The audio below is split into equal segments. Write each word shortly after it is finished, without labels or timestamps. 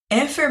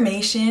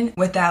Information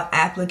without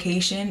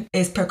application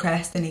is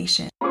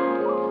procrastination.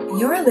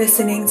 You're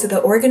listening to the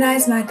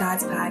Organize My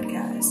Thoughts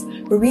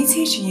podcast, where we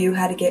teach you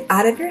how to get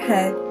out of your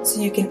head so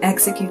you can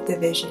execute the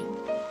vision.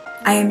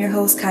 I am your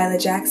host, Kyla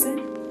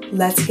Jackson.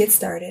 Let's get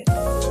started.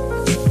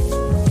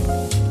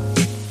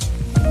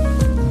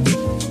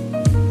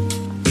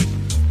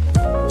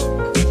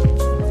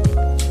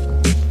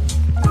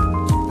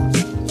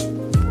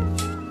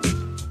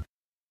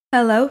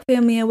 Hello,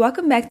 family, and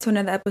welcome back to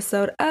another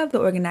episode of the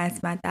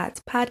Organize My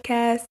Thoughts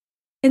podcast.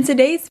 In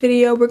today's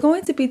video, we're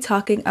going to be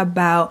talking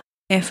about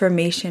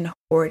information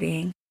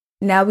hoarding.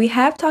 Now, we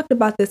have talked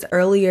about this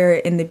earlier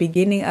in the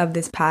beginning of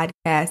this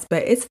podcast,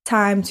 but it's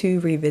time to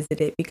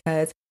revisit it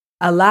because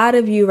a lot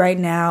of you right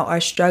now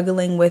are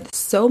struggling with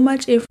so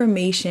much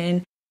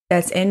information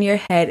that's in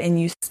your head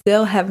and you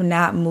still have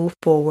not moved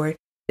forward.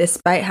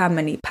 Despite how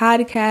many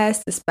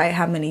podcasts, despite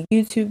how many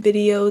YouTube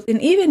videos,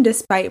 and even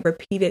despite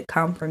repeated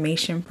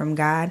confirmation from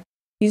God,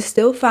 you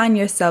still find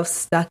yourself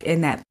stuck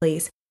in that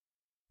place.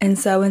 And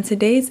so in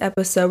today's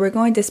episode, we're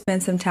going to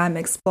spend some time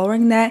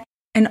exploring that.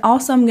 And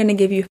also I'm going to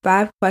give you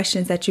 5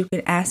 questions that you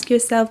can ask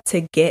yourself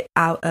to get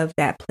out of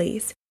that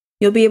place.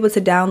 You'll be able to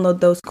download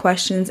those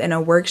questions in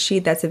a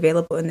worksheet that's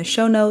available in the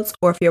show notes,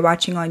 or if you're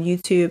watching on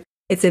YouTube,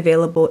 it's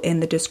available in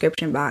the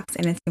description box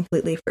and it's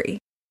completely free.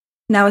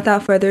 Now,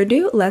 without further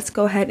ado, let's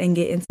go ahead and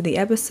get into the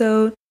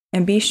episode,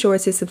 and be sure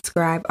to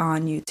subscribe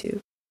on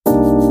YouTube.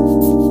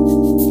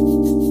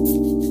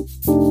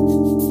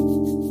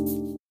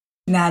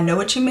 Now, I know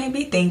what you may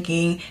be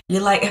thinking.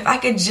 You're like, if I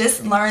could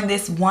just learn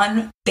this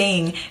one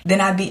thing, then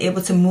I'd be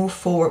able to move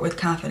forward with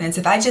confidence.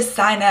 If I just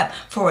sign up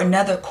for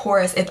another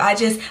course, if I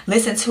just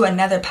listen to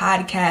another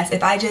podcast,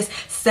 if I just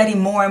study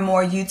more and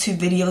more YouTube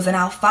videos, and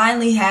I'll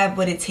finally have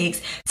what it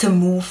takes to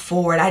move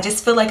forward. I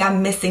just feel like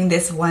I'm missing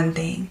this one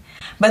thing.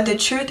 But the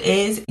truth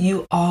is,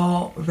 you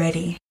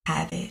already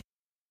have it.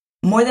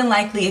 More than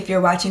likely, if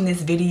you're watching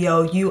this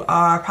video, you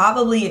are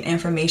probably an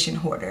information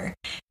hoarder.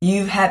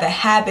 You have a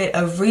habit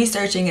of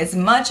researching as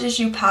much as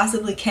you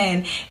possibly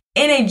can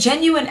in a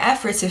genuine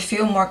effort to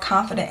feel more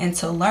confident and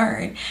to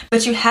learn,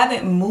 but you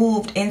haven't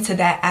moved into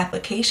that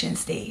application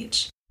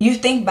stage. You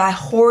think by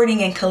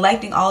hoarding and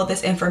collecting all of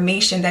this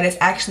information that is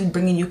actually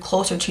bringing you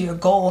closer to your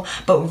goal,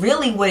 but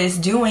really what it's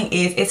doing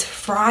is it's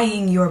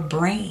frying your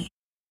brain.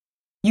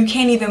 You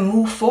can't even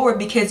move forward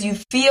because you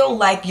feel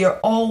like you're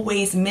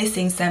always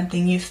missing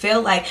something. You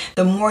feel like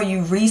the more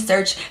you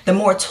research, the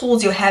more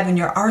tools you'll have in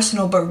your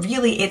arsenal, but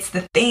really it's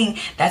the thing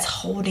that's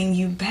holding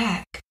you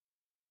back.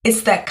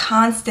 It's that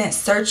constant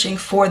searching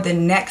for the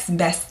next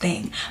best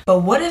thing.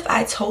 But what if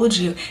I told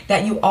you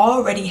that you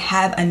already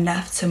have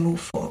enough to move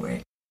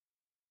forward?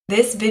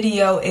 This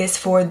video is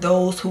for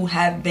those who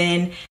have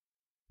been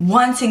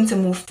wanting to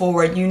move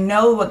forward. You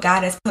know what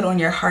God has put on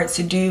your heart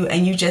to do,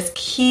 and you just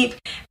keep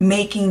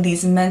making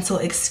these mental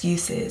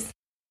excuses.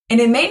 And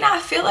it may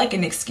not feel like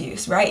an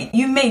excuse, right?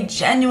 You may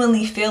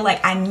genuinely feel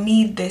like I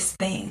need this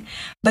thing.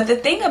 But the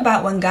thing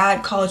about when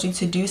God calls you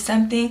to do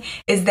something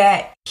is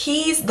that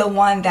He's the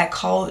one that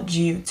called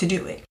you to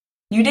do it.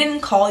 You didn't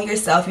call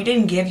yourself, you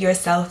didn't give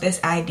yourself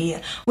this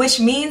idea,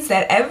 which means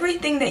that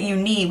everything that you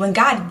need, when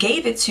God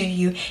gave it to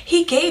you,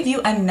 He gave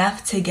you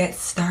enough to get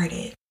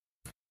started.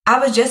 I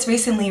was just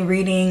recently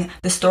reading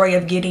the story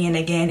of Gideon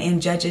again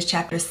in Judges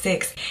chapter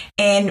 6.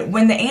 And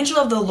when the angel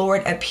of the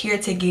Lord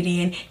appeared to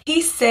Gideon,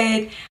 he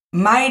said,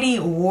 "Mighty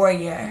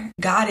warrior,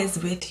 God is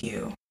with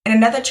you." In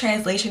another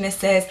translation, it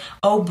says,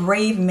 "Oh,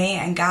 brave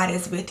man, God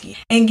is with you."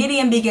 And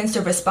Gideon begins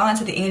to respond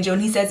to the angel,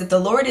 and he says, if the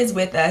Lord is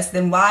with us,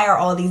 then why are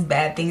all these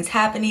bad things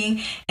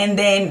happening? And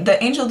then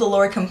the angel of the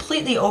Lord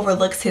completely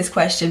overlooks his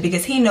question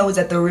because he knows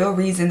that the real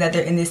reason that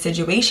they're in this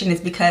situation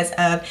is because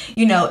of,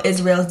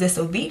 Israel's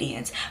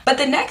disobedience. But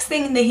the next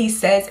thing that he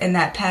says in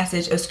that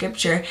passage of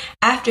scripture,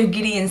 after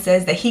Gideon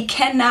says that he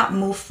cannot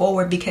move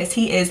forward because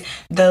he is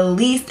the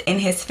least in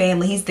his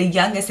family, he's the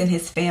youngest in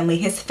his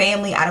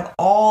family out of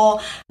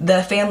all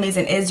the families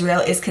in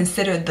Israel is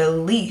considered the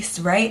least,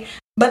 right?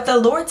 But the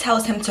Lord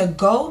tells him to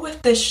go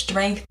with the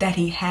strength that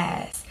he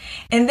has.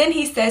 And then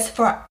he says,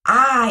 "For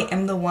I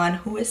am the one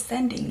who is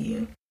sending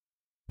you."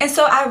 And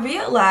so I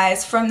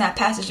realized from that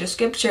passage of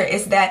scripture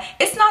is that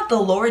it's not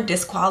the Lord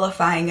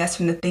disqualifying us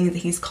from the things that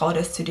He's called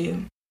us to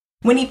do.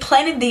 When He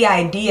planted the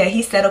idea,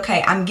 He said,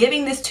 okay, I'm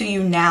giving this to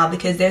you now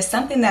because there's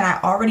something that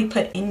I already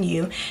put in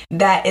you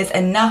that is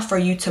enough for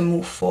you to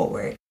move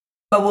forward.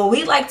 But what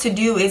we like to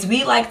do is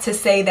we like to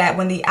say that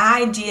when the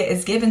idea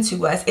is given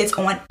to us, it's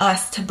on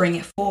us to bring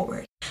it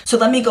forward. So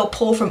let me go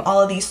pull from all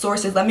of these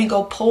sources. Let me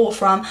go pull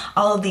from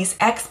all of these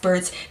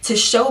experts to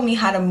show me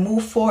how to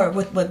move forward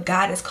with what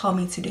God has called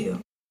me to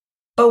do.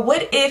 But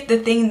what if the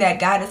thing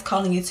that God is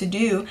calling you to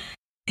do,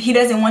 He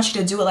doesn't want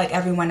you to do it like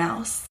everyone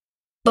else?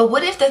 But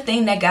what if the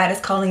thing that God is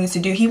calling you to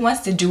do, He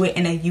wants to do it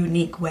in a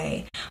unique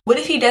way? What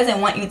if He doesn't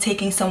want you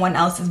taking someone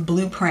else's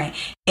blueprint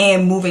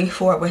and moving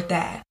forward with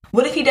that?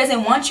 What if He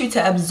doesn't want you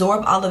to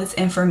absorb all of this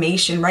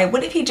information, right?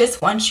 What if He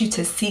just wants you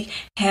to seek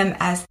Him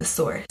as the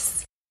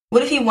source?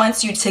 What if he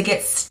wants you to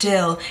get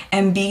still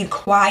and be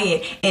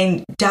quiet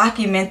and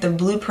document the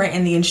blueprint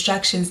and the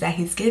instructions that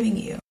he's giving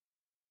you?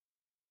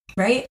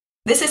 Right?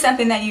 This is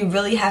something that you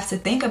really have to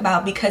think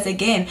about, because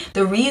again,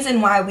 the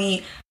reason why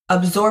we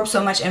absorb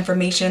so much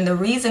information, the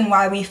reason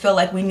why we feel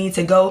like we need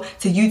to go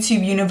to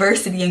YouTube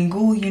University and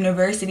Google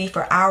University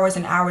for hours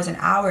and hours and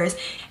hours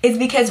is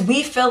because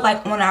we feel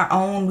like on our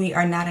own we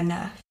are not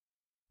enough,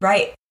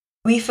 right?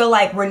 We feel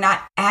like we're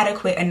not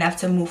adequate enough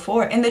to move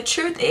forward. And the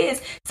truth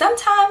is,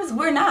 sometimes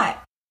we're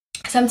not.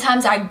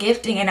 Sometimes our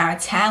gifting and our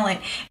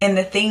talent and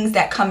the things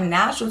that come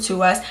natural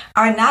to us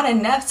are not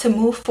enough to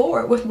move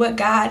forward with what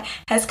God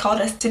has called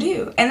us to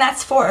do. And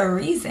that's for a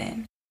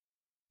reason.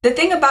 The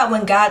thing about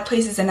when God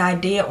places an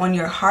idea on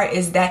your heart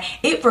is that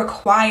it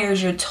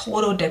requires your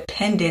total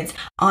dependence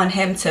on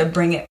him to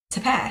bring it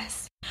to pass.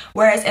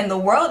 Whereas in the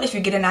world, if you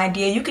get an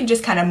idea, you can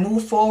just kind of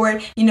move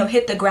forward,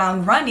 hit the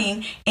ground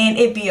running and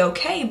it be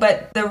okay.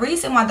 But the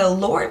reason why the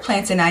Lord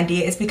plants an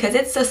idea is because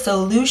it's a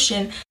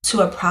solution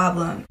to a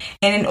problem.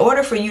 And in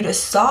order for you to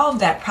solve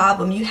that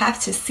problem, you have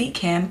to seek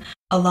him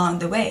along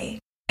the way.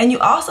 And you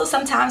also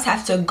sometimes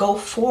have to go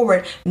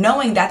forward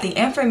knowing that the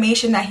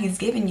information that he's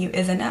given you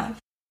is enough.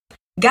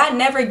 God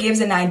never gives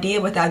an idea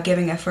without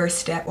giving a first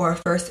step or a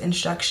first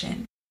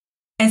instruction.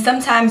 And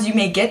sometimes you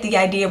may get the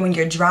idea when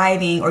you're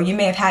driving, or you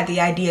may have had the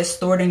idea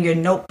stored in your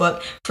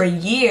notebook for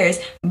years,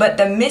 but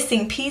the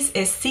missing piece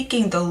is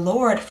seeking the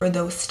Lord for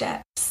those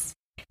steps.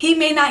 He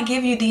may not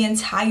give you the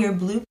entire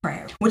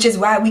blueprint, which is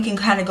why we can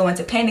kind of go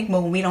into panic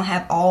mode when we don't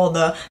have all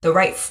the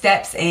right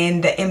steps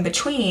and the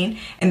in-between.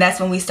 And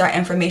that's when we start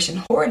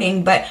information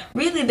hoarding. But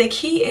really the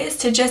key is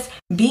to just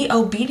be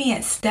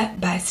obedient step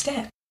by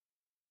step.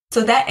 So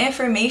that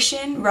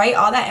information, right,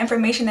 all that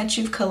information that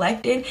you've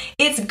collected,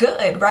 it's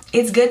good, right?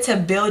 It's good to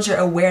build your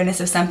awareness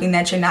of something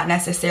that you're not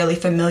necessarily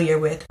familiar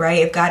with,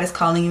 right? If God is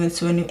calling you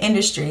into a new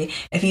industry,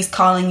 if he's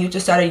calling you to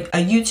start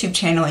a YouTube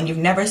channel and you've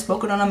never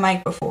spoken on a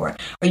mic before,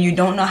 or you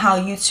don't know how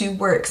YouTube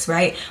works,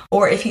 right?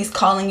 Or if he's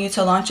calling you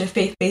to launch a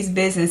faith-based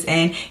business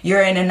and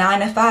you're in a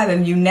 9-to-5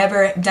 and you've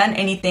never done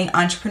anything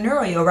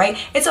entrepreneurial, right?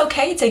 It's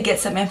okay to get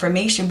some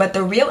information, but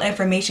the real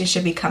information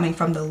should be coming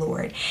from the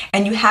Lord.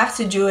 And you have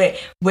to do it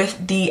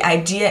with the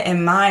idea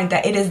in mind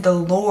that it is the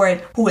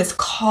Lord who is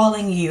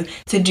calling you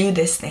to do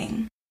this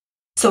thing.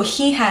 So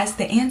he has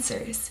the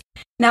answers.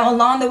 Now,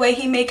 along the way,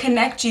 he may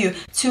connect you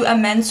to a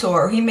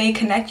mentor, or he may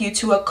connect you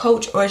to a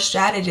coach or a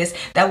strategist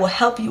that will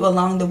help you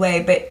along the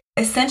way. But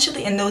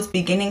essentially in those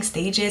beginning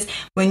stages,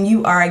 when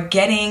you are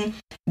getting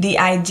the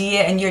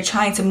idea and you're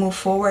trying to move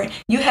forward,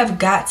 you have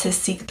got to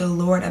seek the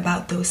Lord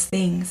about those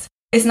things.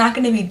 It's not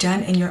going to be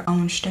done in your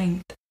own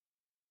strength.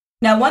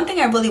 Now, one thing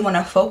I really want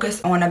to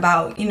focus on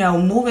about,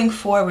 moving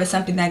forward with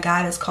something that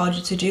God has called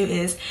you to do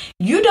is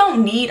you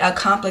don't need a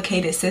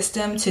complicated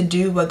system to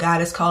do what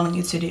God is calling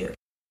you to do.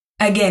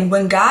 Again,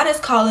 when God is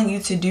calling you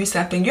to do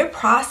something, your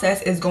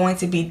process is going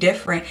to be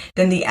different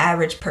than the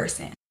average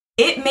person.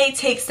 It may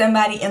take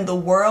somebody in the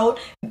world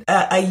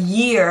a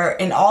year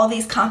and all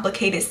these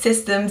complicated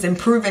systems and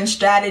proven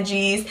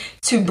strategies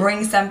to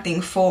bring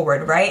something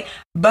forward, right?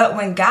 But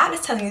when God is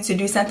telling you to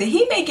do something,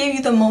 he may give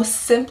you the most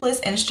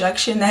simplest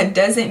instruction that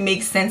doesn't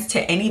make sense to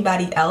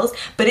anybody else,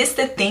 but it's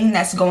the thing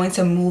that's going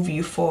to move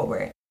you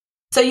forward.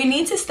 So you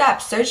need to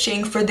stop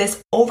searching for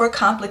this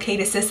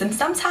overcomplicated system.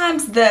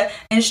 Sometimes the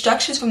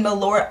instructions from the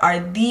Lord are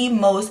the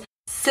most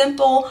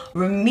simple,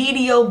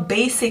 remedial,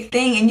 basic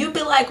thing. And you'd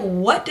be like,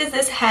 what does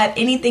this have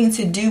anything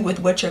to do with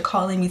what you're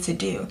calling me to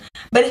do?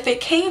 But if it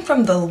came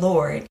from the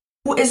Lord,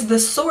 who is the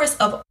source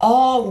of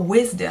all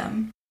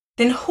wisdom,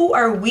 then who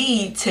are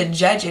we to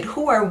judge it?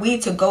 Who are we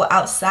to go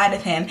outside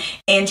of him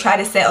and try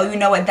to say, oh, you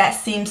know what, that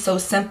seems so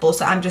simple,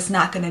 so I'm just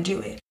not going to do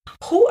it.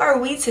 Who are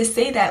we to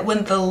say that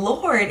when the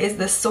Lord is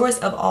the source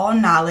of all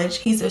knowledge?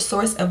 He's the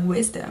source of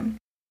wisdom.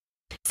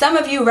 Some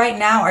of you right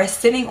now are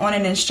sitting on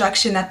an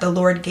instruction that the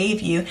Lord gave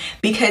you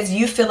because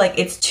you feel like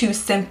it's too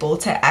simple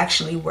to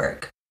actually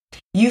work.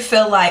 You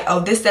feel like, oh,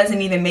 this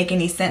doesn't even make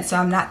any sense, so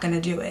I'm not going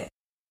to do it.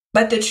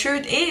 But the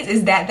truth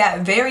is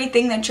that very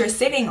thing that you're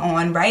sitting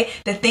on, right?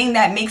 The thing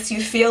that makes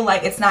you feel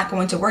like it's not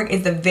going to work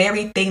is the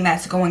very thing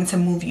that's going to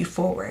move you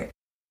forward.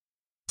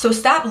 So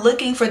stop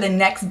looking for the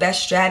next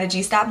best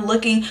strategy. Stop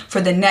looking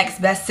for the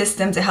next best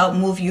system to help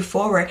move you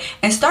forward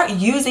and start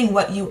using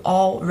what you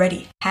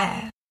already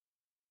have.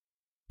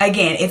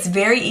 Again, it's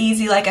very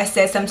easy. Like I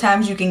said,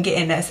 sometimes you can get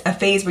in a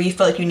phase where you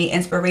feel like you need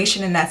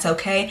inspiration, and that's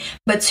okay.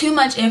 But too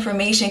much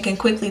information can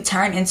quickly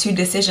turn into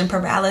decision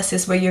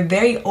paralysis where you're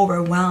very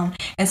overwhelmed.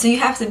 And so you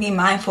have to be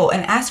mindful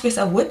and ask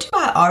yourself, what do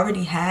I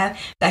already have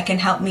that can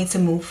help me to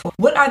move forward?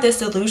 What are the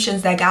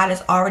solutions that God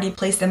has already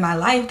placed in my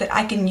life that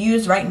I can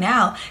use right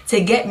now to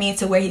get me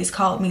to where he's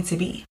called me to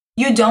be?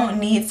 You don't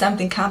need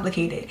something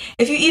complicated.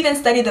 If you even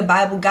study the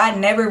Bible, God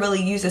never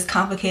really uses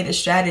complicated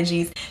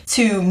strategies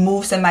to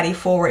move somebody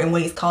forward in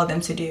what he's called them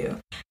to do.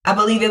 I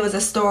believe it was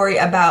a story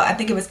about, I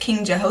think it was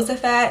King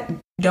Jehoshaphat.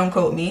 Don't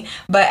quote me,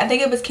 but I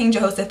think it was King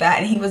Jehoshaphat,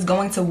 and he was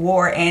going to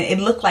war, and it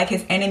looked like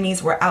his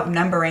enemies were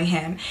outnumbering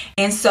him.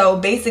 And so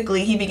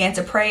basically he began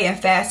to pray and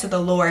fast to the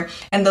Lord,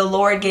 and the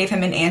Lord gave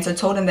him an answer,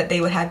 told him that they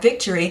would have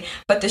victory.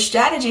 But the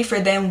strategy for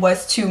them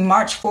was to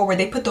march forward.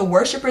 They put the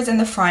worshipers in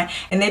the front,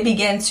 and they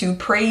began to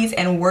praise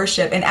and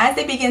worship. And as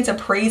they began to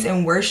praise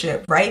and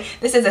worship, right,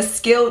 this is a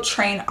skilled,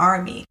 trained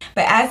army.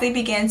 But as they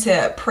began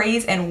to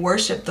praise and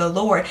worship the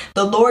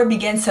Lord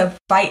began to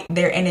fight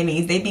their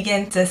enemies. They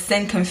began to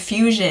send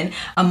confusion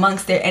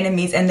amongst their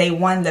enemies, and they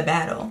won the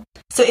battle.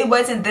 So it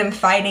wasn't them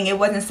fighting. It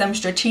wasn't some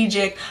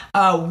strategic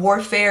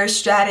warfare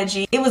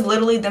strategy. It was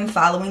literally them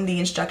following the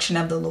instruction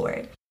of the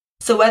Lord.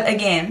 So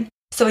again,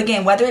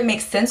 whether it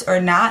makes sense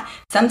or not,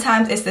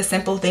 sometimes it's the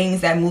simple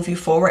things that move you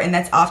forward, and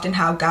that's often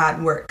how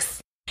God works.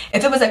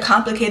 If it was a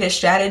complicated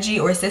strategy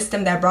or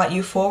system that brought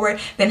you forward,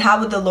 then how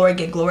would the Lord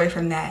get glory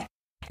from that?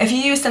 If you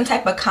use some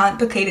type of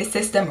complicated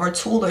system or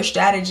tool or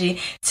strategy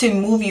to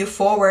move you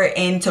forward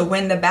and to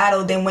win the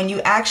battle, then when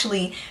you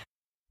actually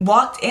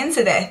walked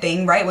into that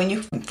thing, right, when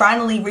you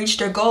finally reached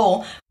your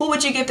goal, who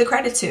would you give the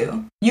credit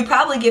to? You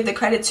probably give the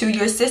credit to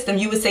your system.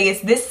 You would say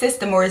it's this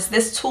system or it's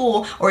this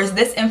tool or it's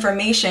this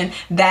information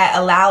that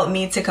allowed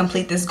me to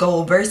complete this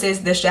goal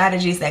versus the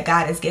strategies that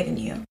God has given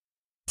you.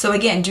 So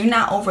again, do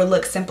not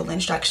overlook simple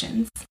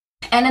instructions.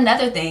 And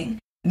another thing,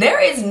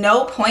 there is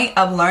no point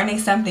of learning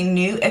something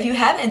new if you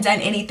haven't done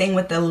anything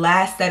with the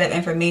last set of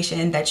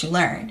information that you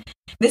learned.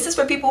 This is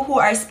for people who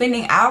are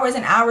spending hours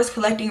and hours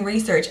collecting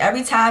research.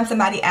 Every time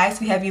somebody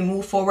asks you, have you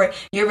moved forward?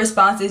 Your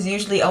response is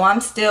usually, oh, I'm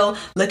still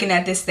looking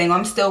at this thing. Or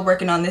I'm still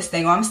working on this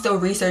thing. Or I'm still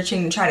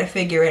researching to try to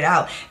figure it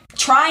out.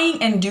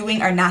 Trying and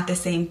doing are not the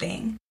same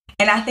thing.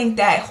 And I think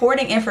that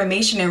hoarding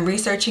information and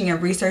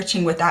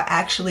researching without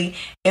actually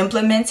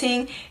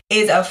implementing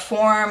is a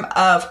form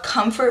of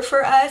comfort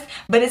for us,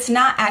 but it's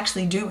not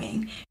actually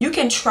doing. You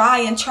can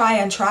try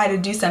to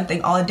do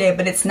something all day,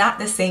 but it's not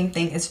the same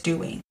thing as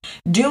doing.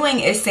 Doing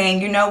is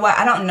saying, you know what,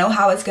 I don't know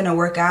how it's going to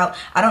work out.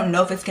 I don't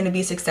know if it's going to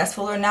be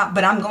successful or not,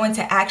 but I'm going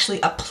to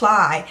actually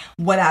apply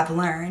what I've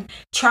learned.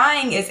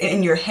 Trying is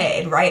in your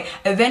head, right?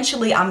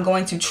 Eventually, I'm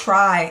going to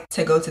try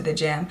to go to the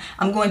gym.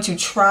 I'm going to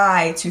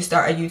try to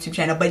start a YouTube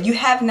channel, but you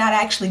have not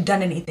actually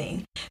done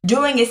anything.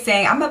 Doing is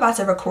saying, I'm about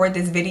to record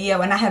this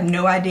video and I have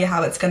no idea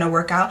how it's going to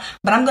work out,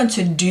 but I'm going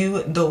to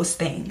do those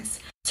things.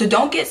 So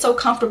don't get so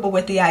comfortable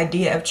with the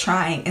idea of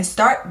trying and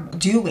start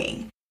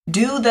doing.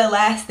 Do the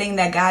last thing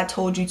that God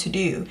told you to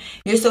do.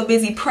 You're so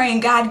busy praying,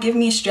 God, give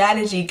me a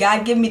strategy.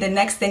 God, give me the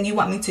next thing you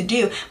want me to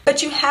do.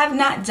 But you have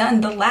not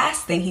done the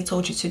last thing he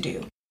told you to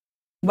do.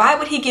 Why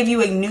would he give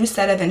you a new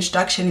set of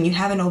instruction and you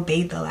haven't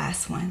obeyed the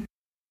last one?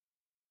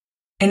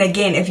 And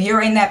again, if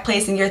you're in that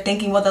place and you're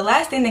thinking, well, the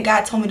last thing that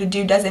God told me to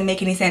do doesn't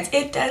make any sense,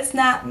 it does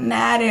not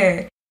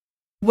matter.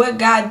 What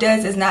God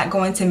does is not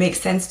going to make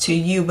sense to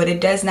you, but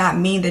it does not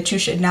mean that you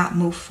should not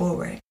move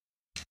forward.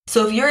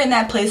 So if you're in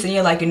that place and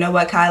you're like, you know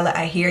what, Kyla,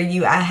 I hear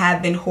you. I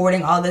have been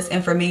hoarding all this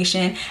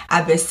information.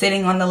 I've been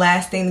sitting on the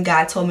last thing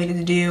God told me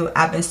to do.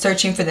 I've been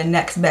searching for the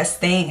next best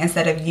thing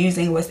instead of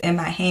using what's in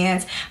my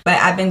hands. But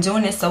I've been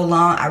doing it so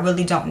long, I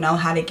really don't know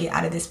how to get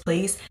out of this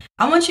place.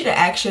 I want you to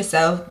ask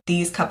yourself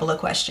these couple of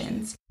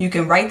questions. You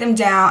can write them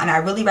down, and I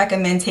really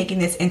recommend taking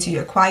this into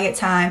your quiet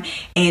time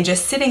and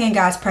just sitting in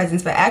God's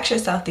presence. But ask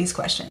yourself these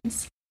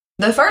questions.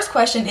 The first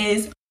question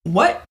is,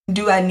 what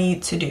do I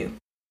need to do?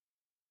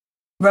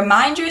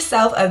 Remind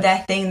yourself of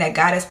that thing that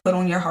God has put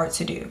on your heart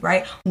to do,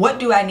 right? What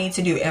do I need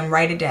to do? And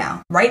write it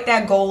down. Write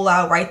that goal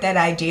out, write that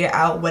idea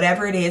out,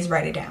 whatever it is,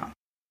 write it down.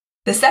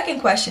 The second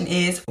question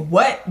is,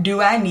 what do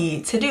I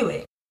need to do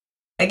it?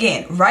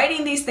 Again,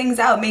 writing these things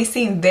out may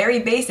seem very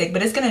basic,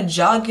 but it's going to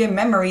jog your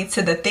memory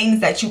to the things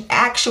that you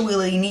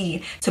actually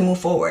need to move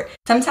forward.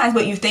 Sometimes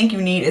what you think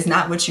you need is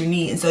not what you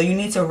need. And so you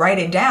need to write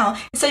it down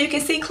so you can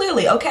see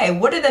clearly, okay,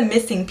 what are the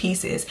missing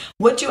pieces?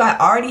 What do I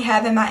already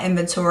have in my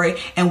inventory?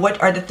 And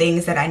what are the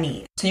things that I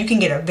need? So you can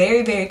get a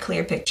very, very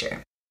clear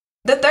picture.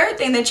 The third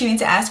thing that you need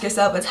to ask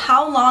yourself is,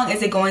 how long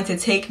is it going to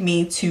take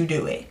me to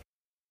do it?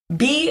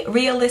 Be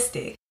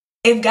realistic.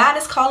 If God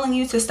is calling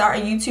you to start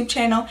a YouTube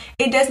channel,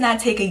 it does not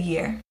take a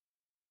year.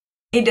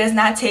 It does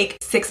not take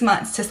 6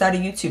 months to start a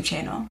YouTube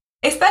channel,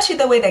 especially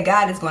the way that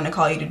God is going to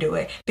call you to do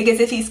it. Because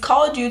if he's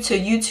called you to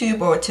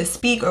YouTube or to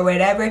speak or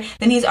whatever,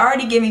 then he's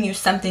already giving you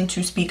something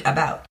to speak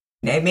about.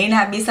 Now, it may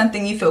not be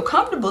something you feel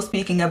comfortable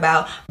speaking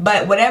about,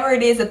 but whatever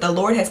it is that the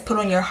Lord has put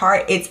on your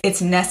heart,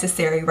 it's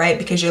necessary, right?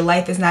 Because your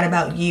life is not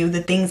about you.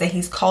 The things that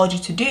he's called you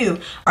to do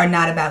are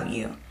not about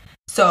you.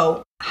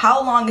 So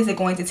how long is it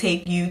going to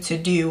take you to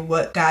do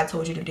what God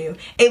told you to do?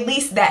 At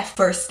least that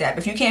first step.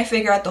 If you can't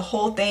figure out the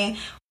whole thing,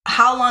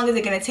 how long is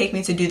it going to take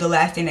me to do the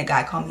last thing that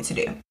God called me to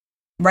do?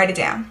 Write it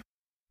down.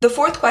 The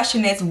fourth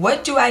question is,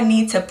 what do I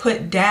need to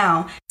put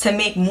down to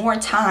make more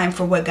time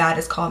for what God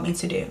has called me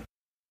to do?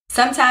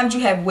 Sometimes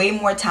you have way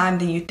more time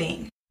than you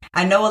think.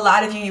 I know a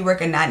lot of you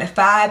work a 9 to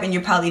 5 and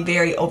you're probably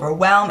very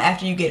overwhelmed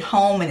after you get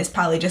home, and it's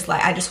probably just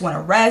like, I just want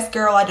to rest,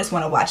 girl. I just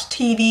want to watch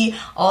TV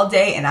all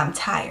day and I'm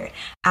tired.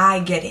 I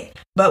get it.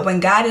 But when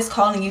God is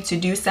calling you to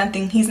do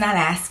something, he's not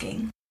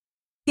asking.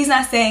 He's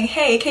not saying,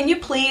 hey, can you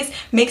please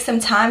make some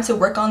time to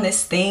work on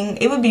this thing?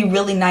 It would be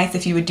really nice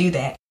if you would do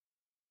that.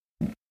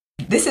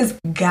 This is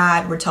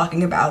God we're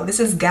talking about.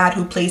 This is God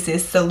who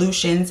places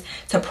solutions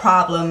to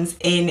problems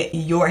in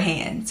your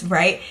hands,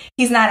 right?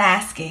 He's not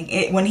asking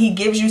it. When he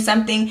gives you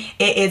something,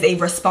 it is a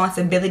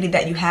responsibility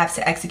that you have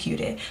to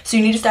execute it. So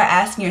you need to start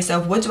asking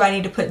yourself, what do I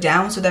need to put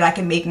down so that I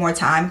can make more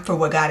time for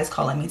what God is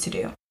calling me to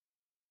do?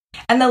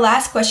 And the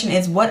last question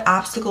is, what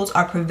obstacles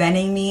are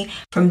preventing me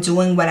from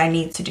doing what I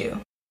need to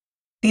do?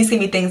 These can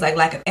be things like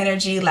lack of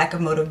energy, lack of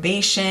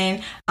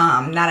motivation,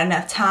 not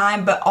enough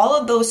time, but all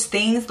of those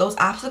things, those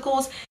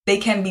obstacles, they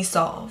can be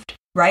solved,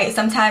 right?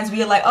 Sometimes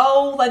we are like,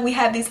 oh, like we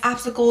have these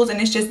obstacles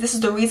and it's just, this is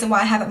the reason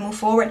why I haven't moved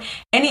forward.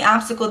 Any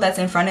obstacle that's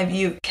in front of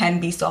you can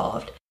be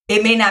solved.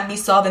 It may not be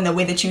solved in the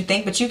way that you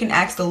think, but you can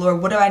ask the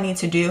Lord, what do I need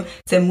to do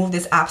to move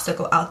this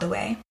obstacle out the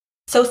way?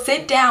 So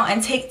sit down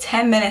and take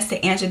 10 minutes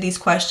to answer these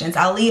questions.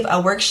 I'll leave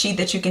a worksheet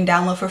that you can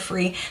download for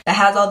free that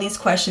has all these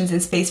questions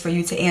and space for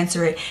you to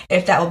answer it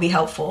if that will be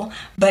helpful.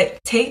 But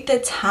take the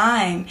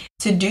time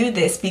to do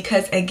this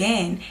because,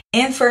 again,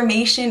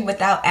 information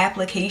without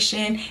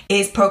application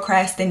is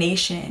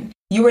procrastination.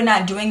 You are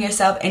not doing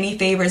yourself any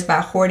favors by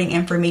hoarding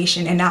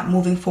information and not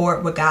moving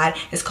forward what God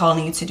is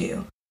calling you to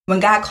do. When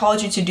God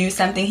called you to do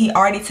something, he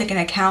already took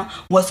into account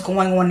what's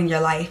going on in your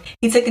life.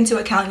 He took into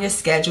account your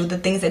schedule, the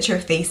things that you're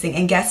facing.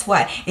 And guess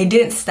what? It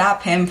didn't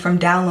stop him from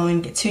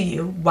downloading it to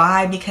you.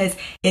 Why? Because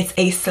it's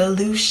a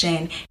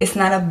solution. It's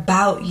not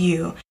about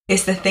you.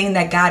 It's the thing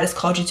that God has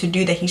called you to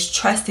do, that he's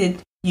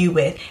trusted you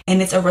with.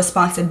 And it's a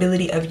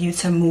responsibility of you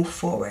to move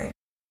forward.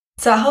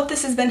 So I hope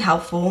this has been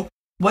helpful.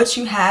 What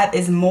you have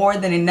is more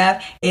than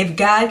enough. If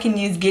God can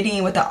use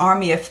Gideon with an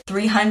army of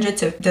 300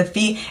 to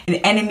defeat an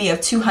enemy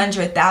of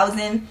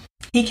 200,000,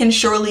 he can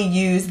surely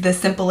use the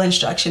simple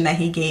instruction that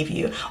he gave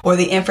you or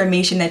the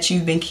information that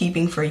you've been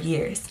keeping for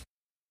years.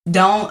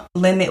 Don't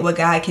limit what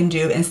God can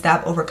do and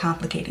stop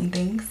overcomplicating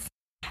things.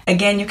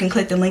 Again, you can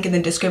click the link in the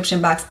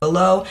description box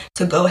below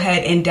to go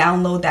ahead and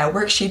download that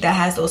worksheet that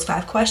has those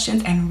 5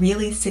 questions and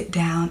really sit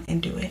down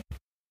and do it.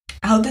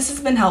 I hope this has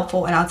been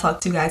helpful, and I'll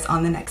talk to you guys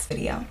on the next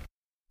video.